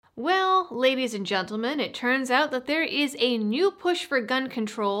Well, ladies and gentlemen, it turns out that there is a new push for gun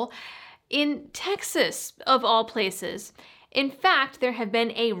control in Texas, of all places. In fact, there have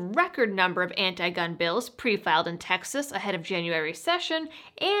been a record number of anti-gun bills pre-filed in Texas ahead of January session,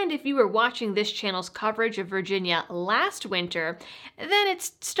 and if you were watching this channel's coverage of Virginia last winter, then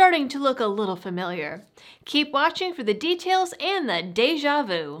it's starting to look a little familiar. Keep watching for the details and the déjà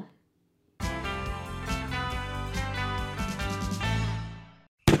vu.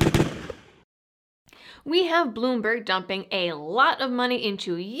 We have Bloomberg dumping a lot of money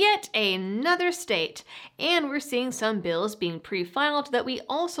into yet another state, and we're seeing some bills being pre-filed that we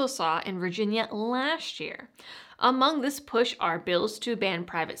also saw in Virginia last year. Among this push are bills to ban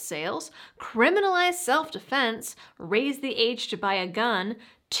private sales, criminalize self-defense, raise the age to buy a gun,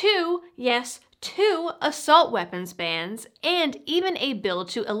 two assault weapons bans, and even a bill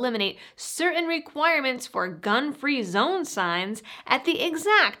to eliminate certain requirements for gun-free zone signs at the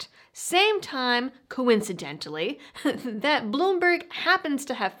exact same time, coincidentally, that Bloomberg happens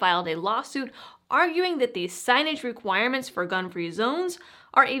to have filed a lawsuit arguing that the signage requirements for gun-free zones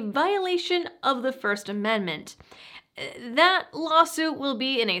are a violation of the First Amendment. That lawsuit will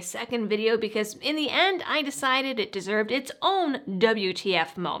be in a second video because in the end I decided it deserved its own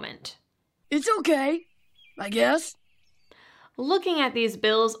WTF moment. It's okay, I guess. Looking at these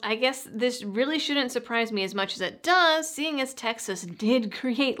bills, I guess this really shouldn't surprise me as much as it does, seeing as Texas did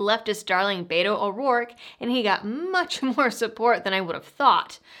create leftist darling Beto O'Rourke, and he got much more support than I would have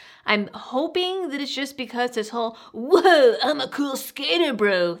thought. I'm hoping that it's just because this whole, whoa, I'm a cool skater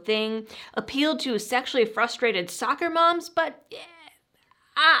bro thing appealed to sexually frustrated soccer moms, but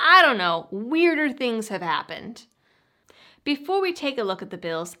I don't know, weirder things have happened. Before we take a look at the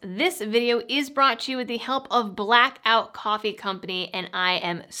bills, this video is brought to you with the help of Blackout Coffee Company, and I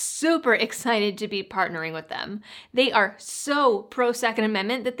am super excited to be partnering with them. They are so pro-Second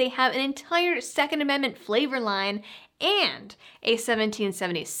Amendment that they have an entire Second Amendment flavor line and a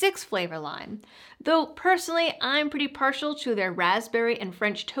 1776 flavor line. Though personally, I'm pretty partial to their raspberry and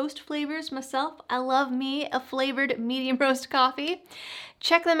French toast flavors myself. I love me a flavored medium roast coffee.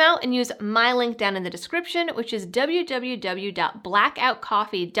 Check them out and use my link down in the description, which is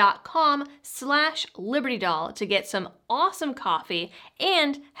www.blackoutcoffee.com/libertydoll to get some awesome coffee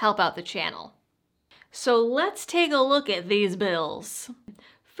and help out the channel. So let's take a look at these bills.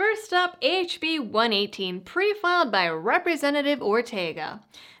 First up, HB 118, pre-filed by Representative Ortega.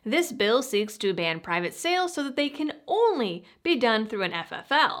 This bill seeks to ban private sales so that they can only be done through an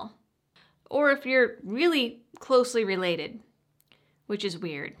FFL. Or if you're really closely related, which is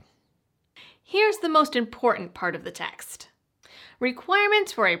weird. Here's the most important part of the text.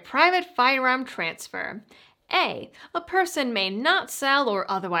 Requirements for a private firearm transfer. A person may not sell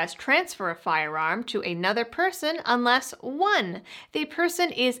or otherwise transfer a firearm to another person unless 1. The person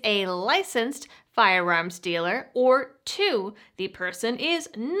is a licensed firearms dealer, or 2. The person is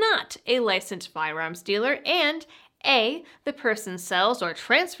not a licensed firearms dealer, and A. The person sells or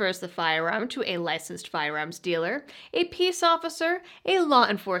transfers the firearm to a licensed firearms dealer, a peace officer, a law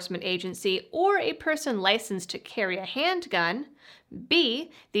enforcement agency, or a person licensed to carry a handgun.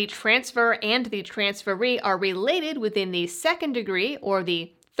 B. The transfer and the transferee are related within the second degree or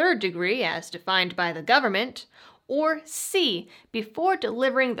the third degree as defined by the government. Or C. Before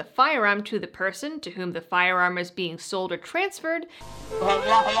delivering the firearm to the person to whom the firearm is being sold or transferred,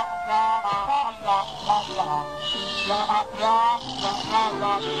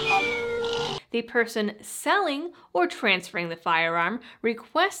 the person selling or transferring the firearm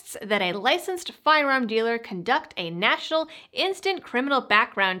requests that a licensed firearm dealer conduct a national instant criminal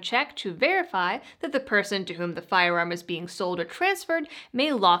background check to verify that the person to whom the firearm is being sold or transferred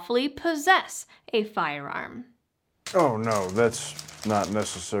may lawfully possess a firearm. Oh no, that's not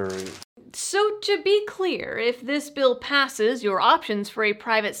necessary. So to be clear, if this bill passes, your options for a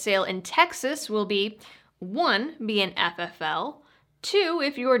private sale in Texas will be 1. Be an FFL. 2.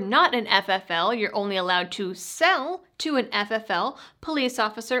 If you're not an FFL, you're only allowed to sell to an FFL, police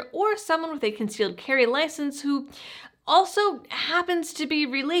officer, or someone with a concealed carry license who also happens to be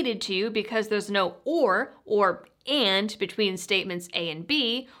related to you because there's no or and between statements A and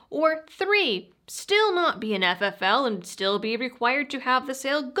B. Or 3. Still not be an FFL and still be required to have the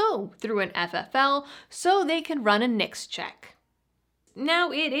sale go through an FFL so they can run a NICS check.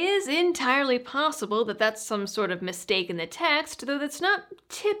 Now, it is entirely possible that that's some sort of mistake in the text, though that's not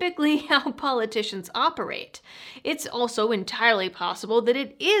typically how politicians operate. It's also entirely possible that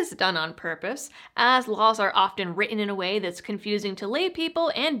it is done on purpose, as laws are often written in a way that's confusing to lay people,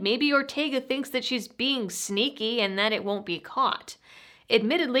 and maybe Ortega thinks that she's being sneaky and that it won't be caught.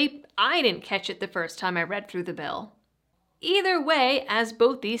 Admittedly, I didn't catch it the first time I read through the bill. Either way, as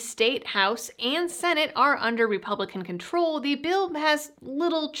both the state House and Senate are under Republican control, the bill has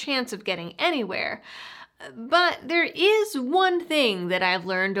little chance of getting anywhere. But there is one thing that I've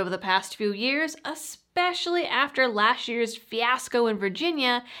learned over the past few years, especially after last year's fiasco in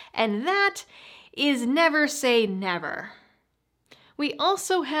Virginia, and that is never say never. We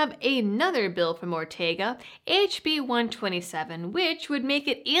also have another bill from Ortega, HB 127, which would make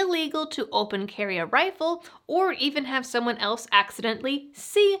it illegal to open carry a rifle or even have someone else accidentally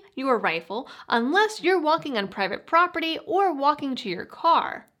see your rifle unless you're walking on private property or walking to your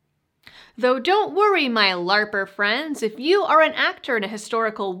car. Though don't worry, my LARPer friends, if you are an actor in a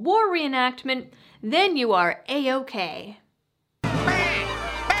historical war reenactment, then you are A-OK. Bang!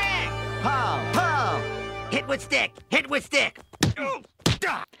 Bang! Palm! Palm! Hit with stick! Hit with stick! Ooh!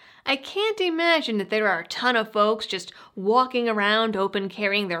 Duh! I can't imagine that there are a ton of folks just walking around open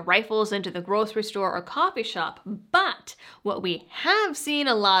carrying their rifles into the grocery store or coffee shop, but what we have seen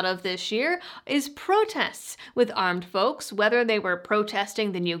a lot of this year is protests with armed folks, whether they were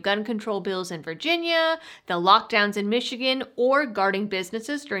protesting the new gun control bills in Virginia, the lockdowns in Michigan, or guarding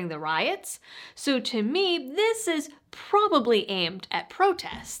businesses during the riots. So to me, this is probably aimed at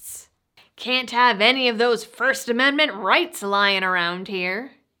protests. Can't have any of those First Amendment rights lying around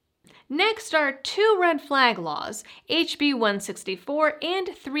here. Next are two red flag laws, HB 164 and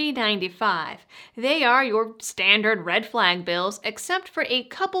 395. They are your standard red flag bills, except for a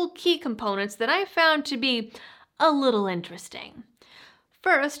couple key components that I found to be a little interesting.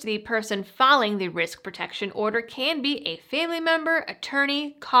 First, the person filing the risk protection order can be a family member,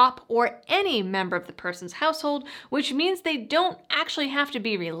 attorney, cop, or any member of the person's household, which means they don't actually have to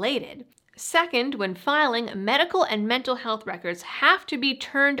be related. Second, when filing, medical and mental health records have to be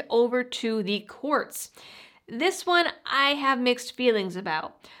turned over to the courts. This one I have mixed feelings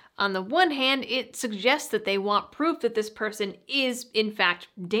about. On the one hand, it suggests that they want proof that this person is, in fact,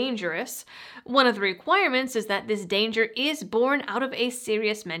 dangerous. One of the requirements is that this danger is born out of a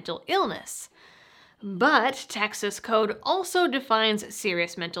serious mental illness. But Texas code also defines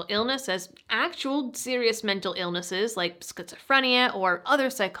serious mental illness as actual serious mental illnesses like schizophrenia or other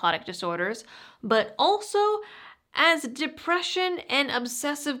psychotic disorders, but also as depression and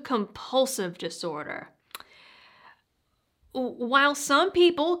obsessive compulsive disorder. While some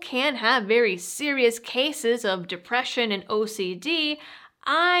people can have very serious cases of depression and OCD,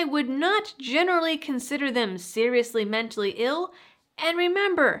 I would not generally consider them seriously mentally ill. And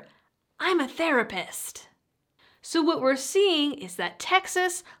remember, I'm a therapist. So what we're seeing is that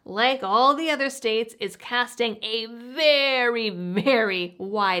Texas, like all the other states, is casting a very, very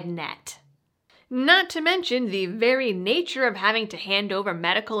wide net. Not to mention, the very nature of having to hand over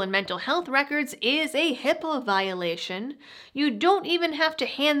medical and mental health records is a HIPAA violation. You don't even have to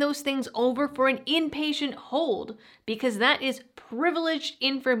hand those things over for an inpatient hold, because that is privileged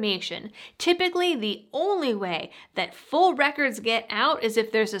information. Typically, the only way that full records get out is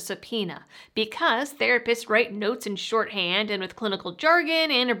if there's a subpoena, because therapists write notes in shorthand and with clinical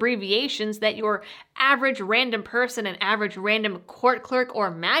jargon and abbreviations that your average random person and average random court clerk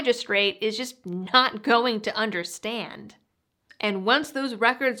or magistrate is just not going to understand. And once those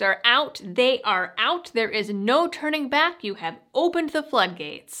records are out, they are out. There is no turning back. You have opened the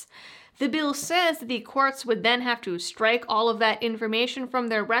floodgates. The bill says that the courts would then have to strike all of that information from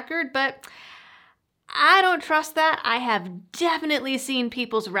their record, but I don't trust that. I have definitely seen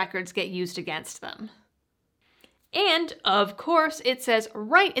people's records get used against them. And, of course, it says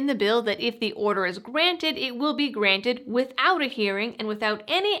right in the bill that if the order is granted, it will be granted without a hearing and without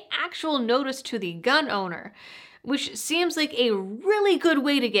any actual notice to the gun owner, which seems like a really good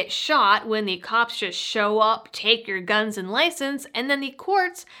way to get shot when the cops just show up, take your guns and license, and then the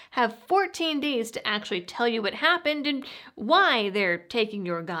courts have 14 days to actually tell you what happened and why they're taking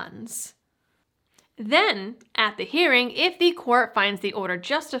your guns. Then, at the hearing, if the court finds the order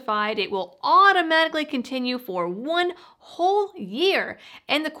justified, it will automatically continue for 1 whole year,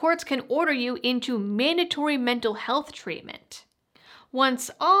 and the courts can order you into mandatory mental health treatment.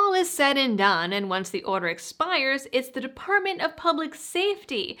 Once all is said and done, and once the order expires, it's the Department of Public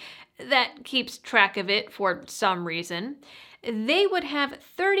Safety that keeps track of it for some reason. They would have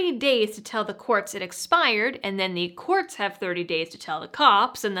 30 days to tell the courts it expired, and then the courts have 30 days to tell the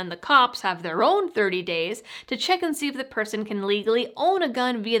cops, and then the cops have their own 30 days to check and see if the person can legally own a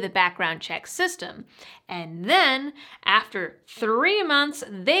gun via the background check system. And then, after 3 months,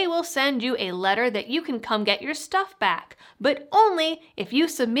 they will send you a letter that you can come get your stuff back, but only if you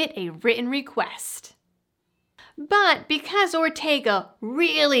submit a written request. But because Ortega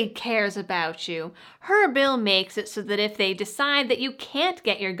really cares about you, her bill makes it so that if they decide that you can't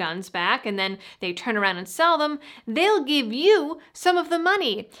get your guns back and then they turn around and sell them, they'll give you some of the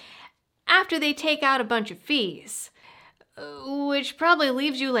money after they take out a bunch of fees, which probably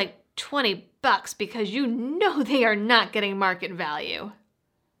leaves you like $20 because you know they are not getting market value.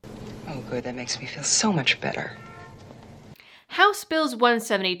 Oh, good. That makes me feel so much better. House Bills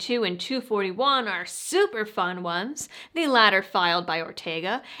 172 and 241 are super fun ones, the latter filed by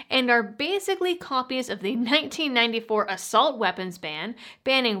Ortega, and are basically copies of the 1994 assault weapons ban,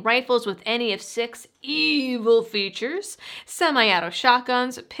 banning rifles with any of 6 evil features, semi-auto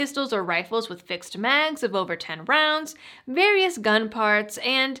shotguns, pistols or rifles with fixed mags of over 10 rounds, various gun parts,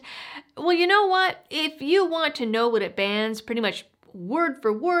 and, well, you know what? If you want to know what it bans pretty much word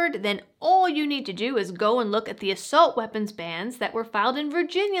for word, then all you need to do is go and look at the assault weapons bans that were filed in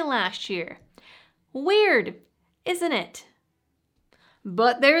Virginia last year. Weird, isn't it?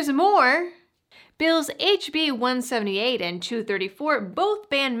 But there's more. Bills HB 178 and 234 both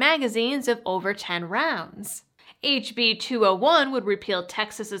ban magazines of over 10 rounds. HB 201 would repeal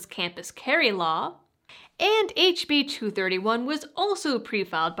Texas's campus carry law. And HB 231 was also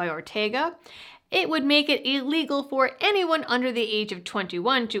pre-filed by Ortega. It would make it illegal for anyone under the age of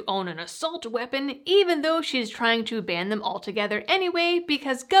 21 to own an assault weapon, even though she's trying to ban them altogether anyway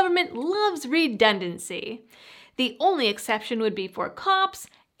because government loves redundancy. The only exception would be for cops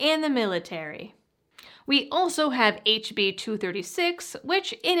and the military. We also have HB 236,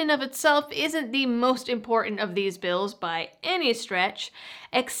 which in and of itself isn't the most important of these bills by any stretch,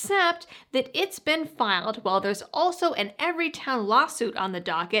 except that it's been filed while there's also an Everytown lawsuit on the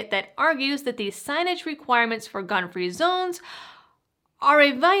docket that argues that the signage requirements for gun-free zones are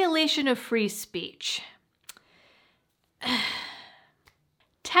a violation of free speech.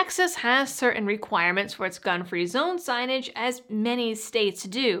 Texas has certain requirements for its gun-free zone signage, as many states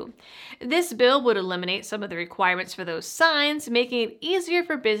do. This bill would eliminate some of the requirements for those signs, making it easier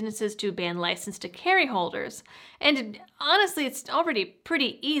for businesses to ban licensed to carry holders. And honestly, it's already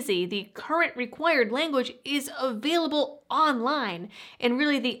pretty easy. The current required language is available online, and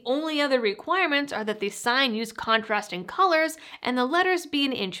really the only other requirements are that the sign use contrasting colors and the letters be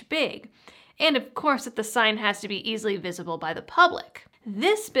an inch big. And of course that the sign has to be easily visible by the public.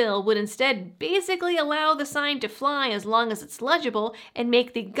 This bill would instead basically allow the sign to fly as long as it's legible and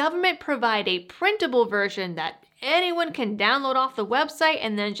make the government provide a printable version that anyone can download off the website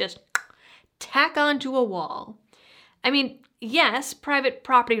and then just tack onto a wall. I mean, yes, private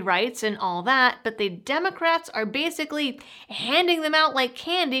property rights and all that, but the Democrats are basically handing them out like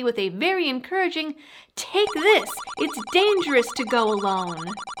candy with a very encouraging, "Take this, it's dangerous to go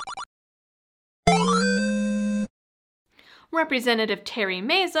alone." Representative Terry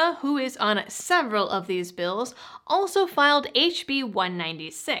Meza, who is on several of these bills, also filed HB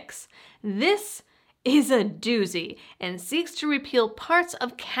 196. This is a doozy and seeks to repeal parts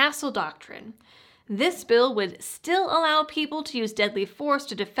of Castle Doctrine. This bill would still allow people to use deadly force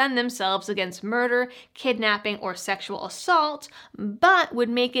to defend themselves against murder, kidnapping, or sexual assault, but would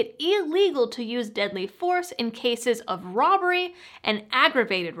make it illegal to use deadly force in cases of robbery and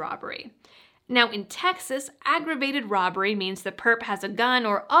aggravated robbery. Now, in Texas, aggravated robbery means the perp has a gun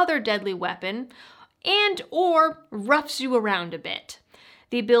or other deadly weapon and or roughs you around a bit.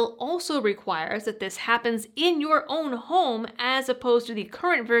 The bill also requires that this happens in your own home as opposed to the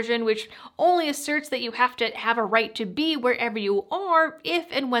current version, which only asserts that you have to have a right to be wherever you are if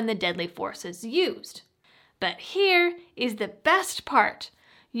and when the deadly force is used. But here is the best part.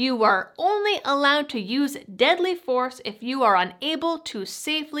 You are only allowed to use deadly force if you are unable to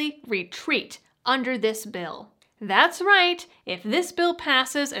safely retreat under this bill. That's right, if this bill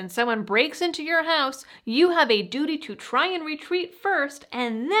passes and someone breaks into your house, you have a duty to try and retreat first,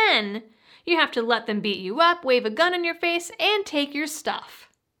 and then you have to let them beat you up, wave a gun in your face, and take your stuff.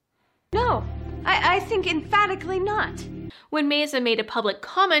 No, I think emphatically not. When Meza made a public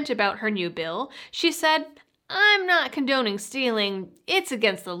comment about her new bill, she said, "I'm not condoning stealing, it's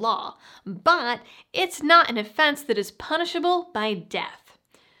against the law, but it's not an offense that is punishable by death."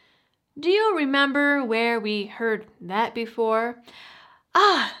 Do you remember where we heard that before?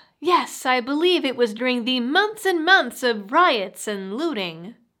 Ah, yes, I believe it was during the months and months of riots and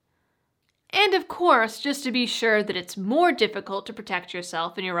looting. And of course, just to be sure that it's more difficult to protect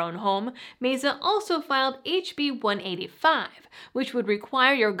yourself in your own home, Meza also filed HB 185, which would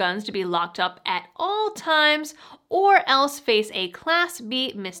require your guns to be locked up at all times or else face a Class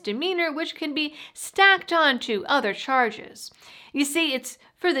B misdemeanor, which can be stacked onto other charges. You see, it's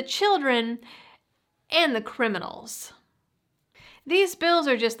for the children and the criminals. These bills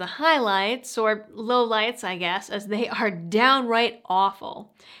are just the highlights, or lowlights, I guess, as they are downright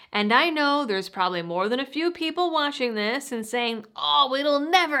awful. And I know there's probably more than a few people watching this and saying, oh, it'll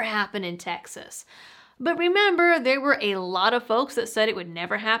never happen in Texas. But remember, there were a lot of folks that said it would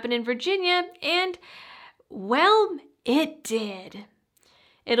never happen in Virginia, and, well, it did.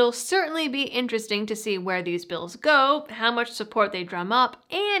 It'll certainly be interesting to see where these bills go, how much support they drum up,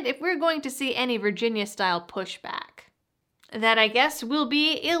 and if we're going to see any Virginia-style pushback. That, I guess, will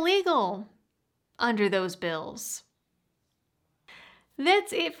be illegal under those bills.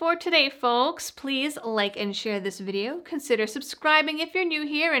 That's it for today, folks. Please like and share this video. Consider subscribing if you're new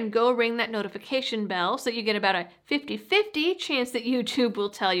here, and go ring that notification bell so you get about a 50-50 chance that YouTube will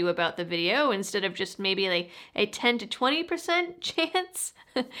tell you about the video instead of just maybe like a 10 to 20% chance.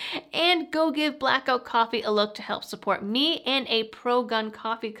 And go give Blackout Coffee a look to help support me and a pro-gun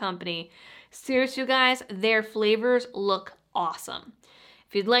coffee company. Seriously, you guys, their flavors look awesome.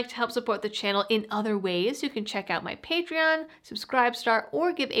 If you'd like to help support the channel in other ways, you can check out my Patreon, Subscribestar,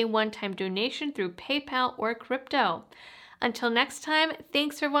 or give a one-time donation through PayPal or crypto. Until next time,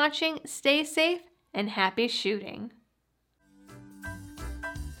 thanks for watching, stay safe, and happy shooting.